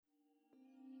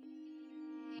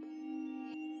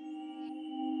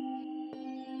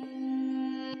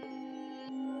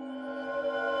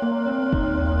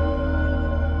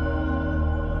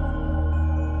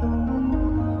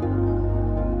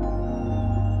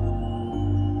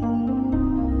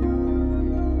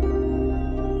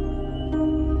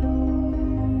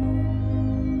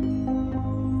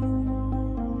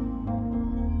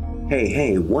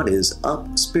Hey, what is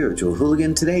up, Spiritual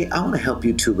Hooligan? Today, I want to help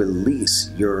you to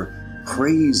release your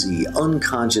crazy,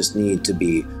 unconscious need to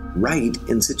be right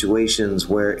in situations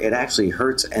where it actually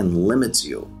hurts and limits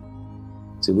you.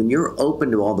 See, when you're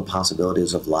open to all the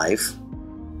possibilities of life,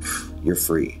 you're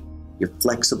free, you're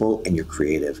flexible, and you're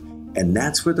creative. And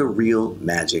that's where the real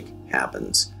magic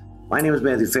happens. My name is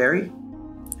Matthew Ferry,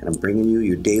 and I'm bringing you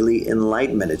your daily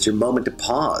enlightenment. It's your moment to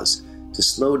pause, to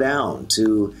slow down,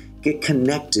 to get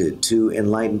connected to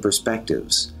enlightened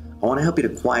perspectives. I want to help you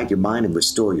to quiet your mind and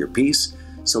restore your peace.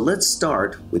 So let's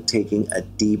start with taking a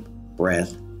deep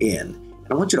breath in. And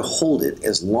I want you to hold it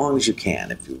as long as you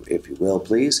can, if you will,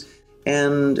 please.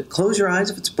 And close your eyes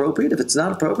if it's appropriate. If it's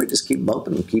not appropriate, just keep them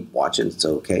open and keep watching. It's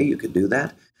okay, you can do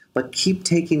that. But keep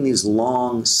taking these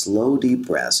long, slow, deep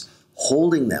breaths,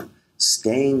 holding them,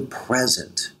 staying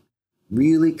present,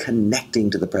 really connecting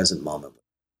to the present moment.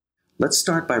 Let's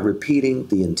start by repeating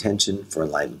the intention for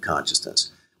enlightened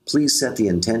consciousness. Please set the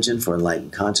intention for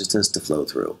enlightened consciousness to flow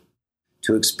through,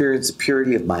 to experience the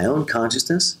purity of my own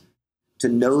consciousness, to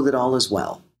know that all is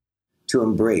well, to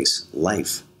embrace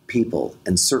life, people,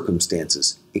 and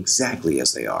circumstances exactly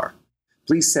as they are.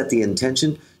 Please set the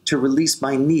intention to release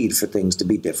my need for things to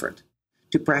be different,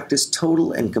 to practice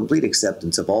total and complete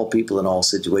acceptance of all people in all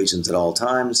situations at all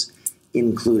times,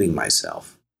 including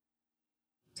myself.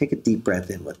 Take a deep breath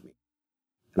in with me.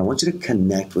 And I want you to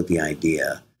connect with the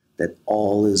idea that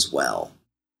all is well.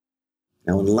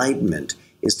 Now, enlightenment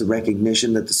is the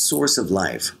recognition that the source of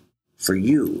life for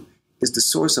you is the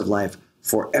source of life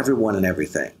for everyone and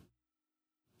everything.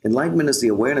 Enlightenment is the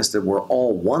awareness that we're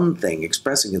all one thing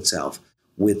expressing itself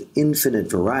with infinite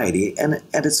variety, and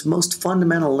at its most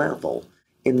fundamental level,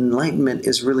 enlightenment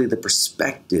is really the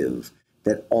perspective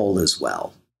that all is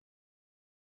well.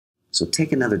 So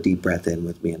take another deep breath in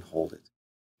with me and hold it.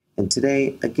 And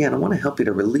today, again, I want to help you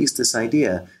to release this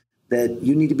idea that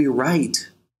you need to be right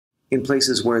in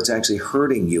places where it's actually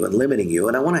hurting you and limiting you.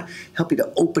 And I want to help you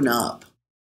to open up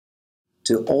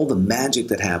to all the magic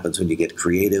that happens when you get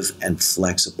creative and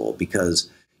flexible, because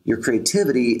your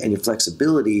creativity and your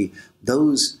flexibility,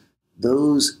 those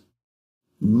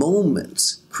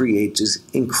moments create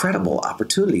just incredible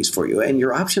opportunities for you. And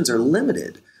your options are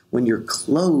limited when you're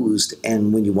closed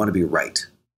and when you want to be right.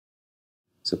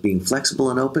 So being flexible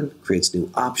and open creates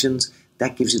new options.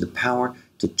 That gives you the power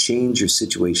to change your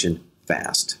situation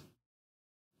fast.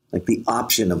 Like the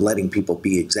option of letting people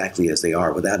be exactly as they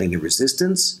are without any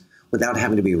resistance, without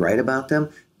having to be right about them,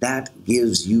 that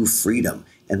gives you freedom.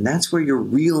 And that's where your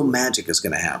real magic is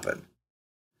going to happen.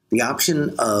 The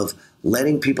option of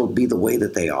letting people be the way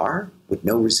that they are with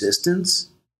no resistance,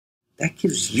 that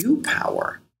gives you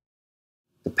power.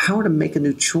 The power to make a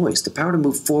new choice, the power to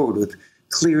move forward with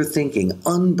clear thinking,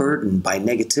 unburdened by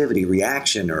negativity,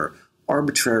 reaction, or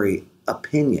arbitrary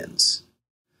opinions.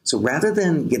 So rather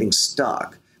than getting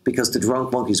stuck because the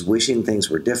drunk monkey's wishing things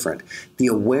were different, the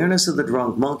awareness of the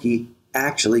drunk monkey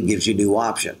actually gives you new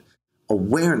option.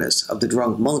 Awareness of the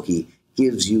drunk monkey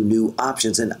gives you new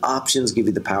options, and options give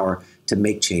you the power to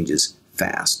make changes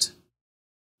fast.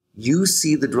 You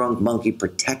see the drunk monkey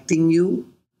protecting you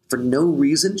for no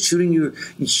reason, shooting you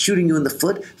in the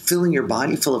foot, filling your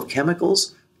body full of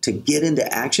chemicals to get into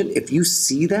action. If you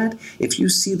see that, if you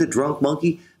see the drunk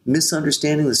monkey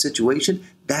misunderstanding the situation,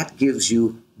 that gives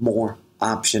you more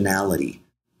optionality,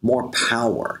 more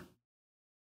power.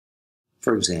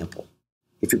 For example,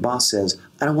 if your boss says,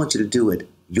 I don't want you to do it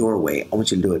your way, I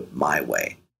want you to do it my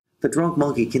way. The drunk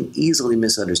monkey can easily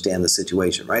misunderstand the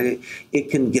situation, right?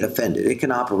 It can get offended. It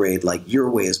can operate like your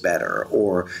way is better,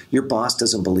 or your boss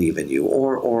doesn't believe in you,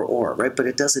 or, right? But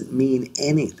it doesn't mean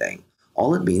anything.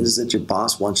 All it means is that your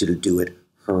boss wants you to do it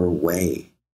her way.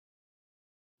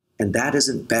 And that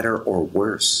isn't better or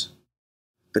worse.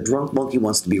 The drunk monkey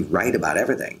wants to be right about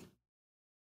everything.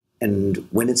 And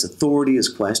when its authority is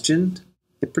questioned,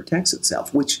 it protects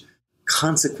itself, which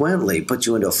consequently puts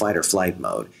you into a fight or flight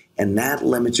mode. And that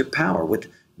limits your power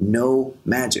with no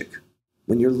magic.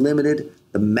 When you're limited,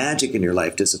 the magic in your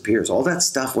life disappears. All that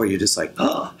stuff where you're just like,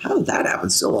 oh, how did that happen?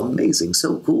 So amazing,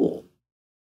 so cool.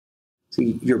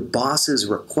 See, your boss's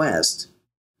request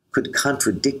could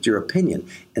contradict your opinion,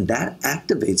 and that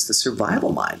activates the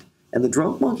survival mind. And the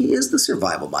drunk monkey is the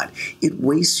survival mind. It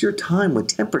wastes your time with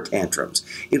temper tantrums.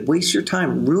 It wastes your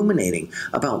time ruminating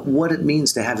about what it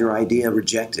means to have your idea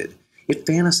rejected. It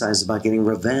fantasizes about getting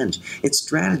revenge. It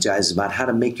strategizes about how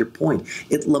to make your point.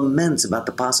 It laments about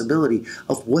the possibility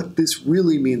of what this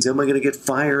really means. Am I going to get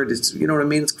fired? You know what I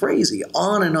mean? It's crazy.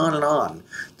 On and on and on.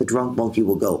 The drunk monkey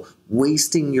will go,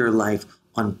 wasting your life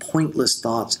on pointless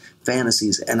thoughts,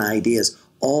 fantasies, and ideas,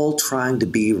 all trying to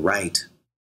be right.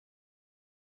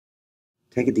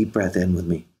 Take a deep breath in with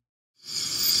me.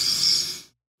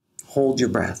 Hold your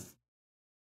breath.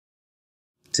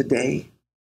 Today,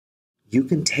 you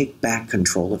can take back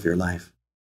control of your life.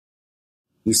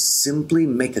 You simply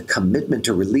make a commitment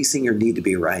to releasing your need to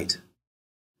be right.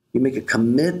 You make a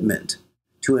commitment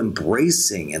to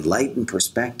embracing enlightened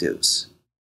perspectives.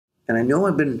 And I know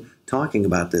I've been talking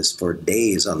about this for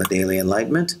days on the Daily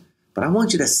Enlightenment, but I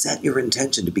want you to set your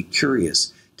intention to be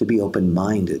curious, to be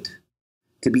open-minded,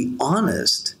 to be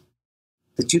honest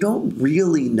that you don't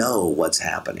really know what's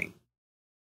happening.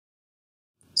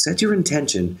 Set your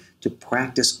intention to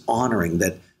practice honoring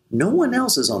that no one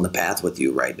else is on the path with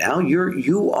you right now.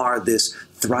 You are this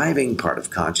thriving part of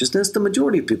consciousness. The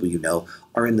majority of people you know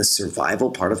are in the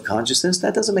survival part of consciousness.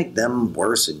 That doesn't make them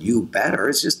worse and you better.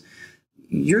 It's just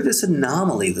you're this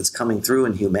anomaly that's coming through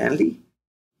in humanity.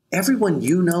 Everyone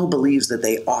you know believes that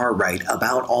they are right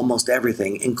about almost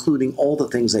everything, including all the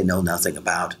things they know nothing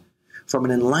about. From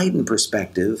an enlightened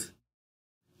perspective,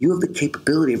 you have the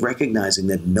capability of recognizing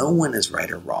that no one is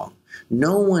right or wrong.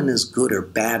 No one is good or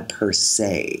bad per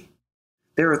se.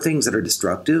 There are things that are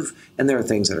destructive, and there are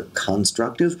things that are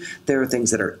constructive. There are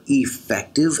things that are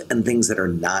effective and things that are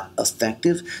not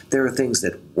effective. There are things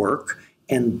that work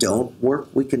and don't work.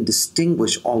 We can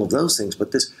distinguish all of those things,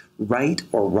 but this right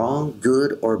or wrong,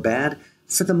 good or bad,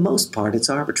 for the most part, it's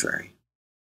arbitrary.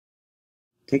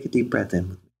 Take a deep breath in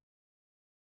with me.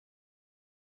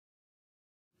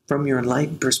 From your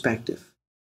enlightened perspective,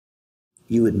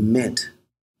 you admit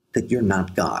that you're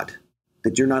not God,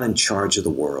 that you're not in charge of the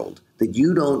world, that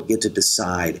you don't get to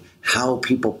decide how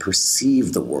people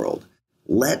perceive the world.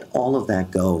 Let all of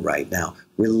that go right now.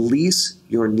 Release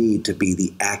your need to be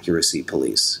the accuracy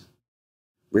police.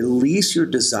 Release your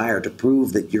desire to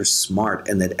prove that you're smart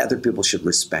and that other people should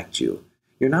respect you.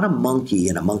 You're not a monkey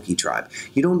in a monkey tribe.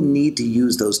 You don't need to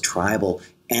use those tribal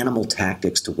animal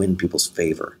tactics to win people's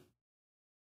favor.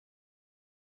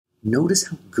 Notice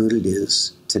how good it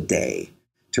is today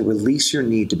to release your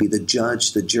need to be the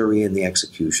judge, the jury, and the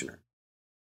executioner.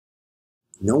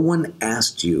 No one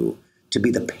asked you to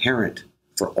be the parent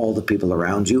for all the people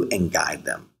around you and guide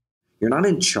them. You're not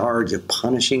in charge of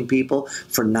punishing people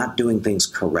for not doing things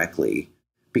correctly,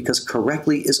 because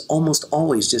correctly is almost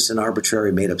always just an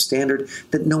arbitrary made-up standard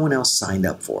that no one else signed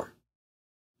up for.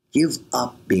 Give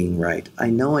up being right.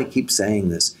 I know I keep saying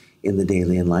this in the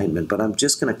Daily Enlightenment, but I'm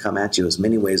just going to come at you as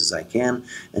many ways as I can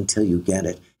until you get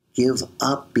it. Give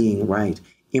up being right.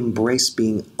 Embrace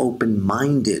being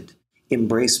open-minded.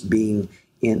 Embrace being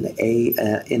in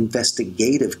a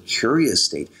investigative, curious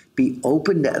state. Be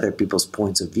open to other people's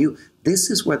points of view.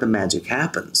 This is where the magic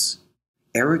happens.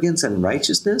 Arrogance and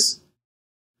righteousness,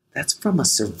 that's from a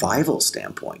survival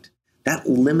standpoint. That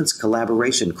limits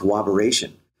collaboration,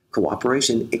 cooperation.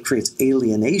 Cooperation, it creates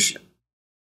alienation.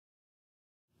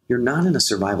 You're not in a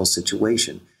survival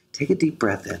situation. Take a deep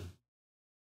breath in.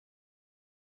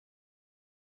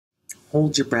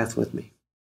 Hold your breath with me.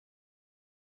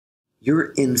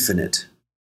 You're infinite.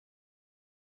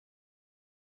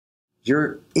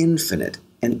 You're infinite.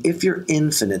 And if you're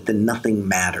infinite, then nothing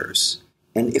matters.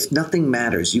 And if nothing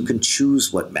matters, you can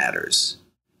choose what matters.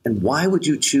 And why would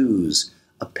you choose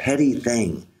a petty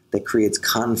thing that creates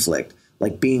conflict,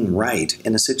 like being right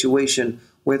in a situation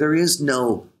where there is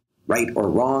no right or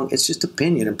wrong? It's just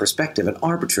opinion and perspective and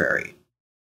arbitrary.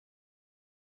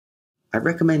 I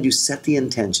recommend you set the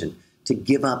intention to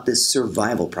give up this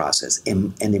survival process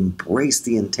and embrace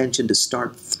the intention to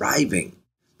start thriving.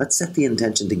 Let's set the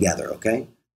intention together, okay?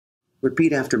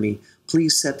 Repeat after me.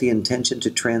 Please set the intention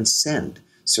to transcend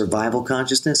survival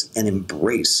consciousness and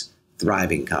embrace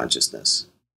thriving consciousness.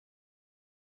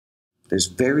 There's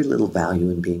very little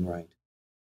value in being right.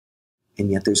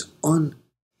 And yet there's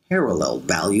unparalleled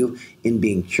value in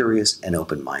being curious and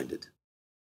open-minded.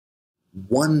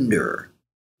 Wonder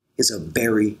is a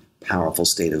very powerful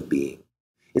state of being.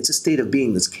 It's a state of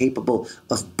being that's capable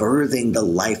of birthing the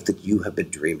life that you have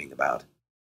been dreaming about.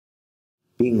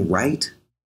 Being right,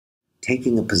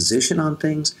 taking a position on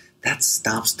things, that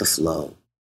stops the flow.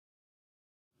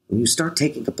 When you start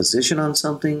taking a position on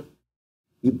something,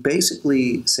 you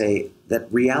basically say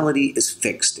that reality is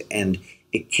fixed and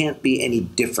it can't be any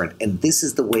different, and this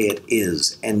is the way it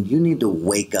is, and you need to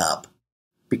wake up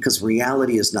because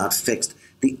reality is not fixed.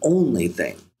 The only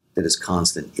thing that is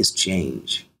constant is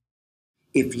change.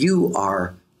 If you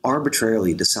are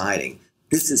arbitrarily deciding,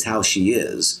 this is how she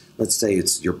is, let's say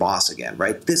it's your boss again,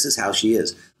 right? This is how she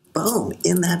is. Boom,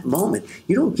 in that moment,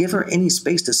 you don't give her any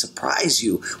space to surprise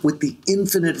you with the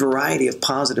infinite variety of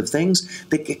positive things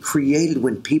that get created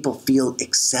when people feel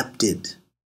accepted.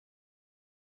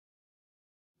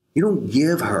 You don't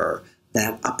give her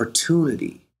that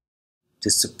opportunity to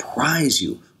surprise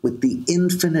you with the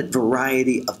infinite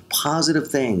variety of positive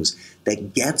things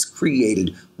that gets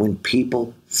created when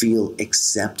people feel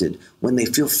accepted, when they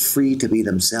feel free to be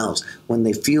themselves, when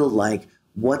they feel like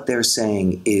what they're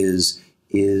saying is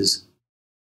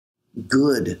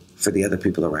good for the other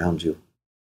people around you.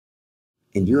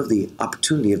 And you have the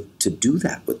opportunity to do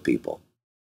that with people.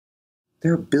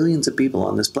 There are billions of people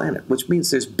on this planet, which means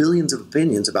there's billions of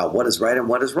opinions about what is right and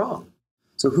what is wrong.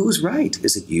 So who's right?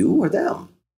 Is it you or them?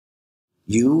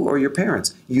 You or your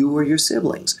parents? You or your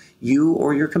siblings? You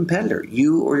or your competitor?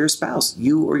 You or your spouse?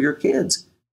 You or your kids?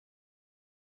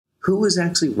 Who is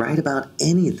actually right about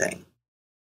anything?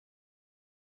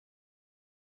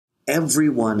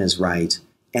 Everyone is right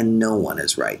and no one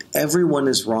is right. Everyone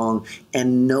is wrong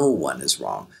and no one is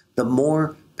wrong. The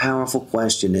more powerful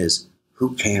question is,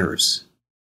 who cares?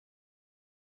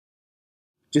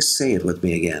 Just say it with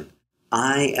me again.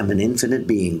 I am an infinite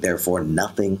being, therefore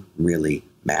nothing really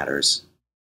matters.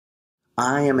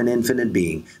 I am an infinite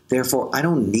being, therefore I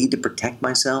don't need to protect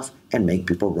myself and make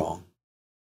people wrong.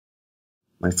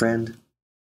 My friend,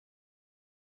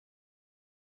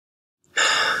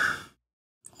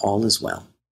 all is well.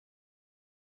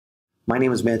 My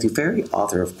name is Matthew Ferry,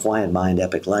 author of Quiet Mind,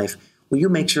 Epic Life. Will you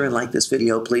make sure and like this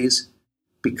video, please?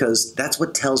 Because that's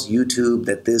what tells YouTube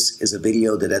that this is a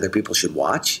video that other people should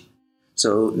watch.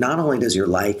 So not only does your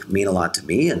like mean a lot to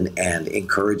me and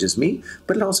encourages me,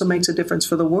 but it also makes a difference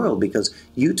for the world because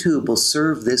YouTube will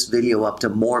serve this video up to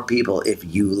more people if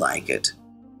you like it.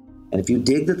 And if you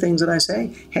dig the things that I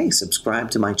say, hey,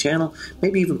 subscribe to my channel.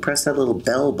 Maybe even press that little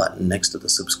bell button next to the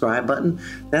subscribe button.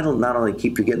 That'll not only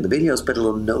keep you getting the videos, but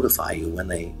it'll notify you when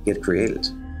they get created.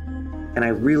 And I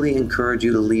really encourage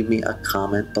you to leave me a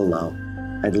comment below.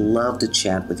 I'd love to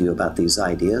chat with you about these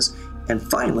ideas. And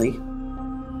finally,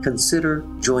 consider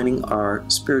joining our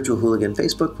Spiritual Hooligan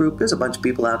Facebook group. There's a bunch of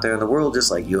people out there in the world just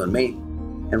like you and me,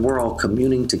 and we're all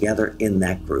communing together in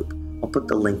that group. I'll put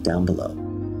the link down below.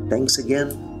 Thanks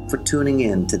again for tuning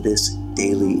in to this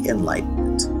daily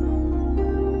enlightenment.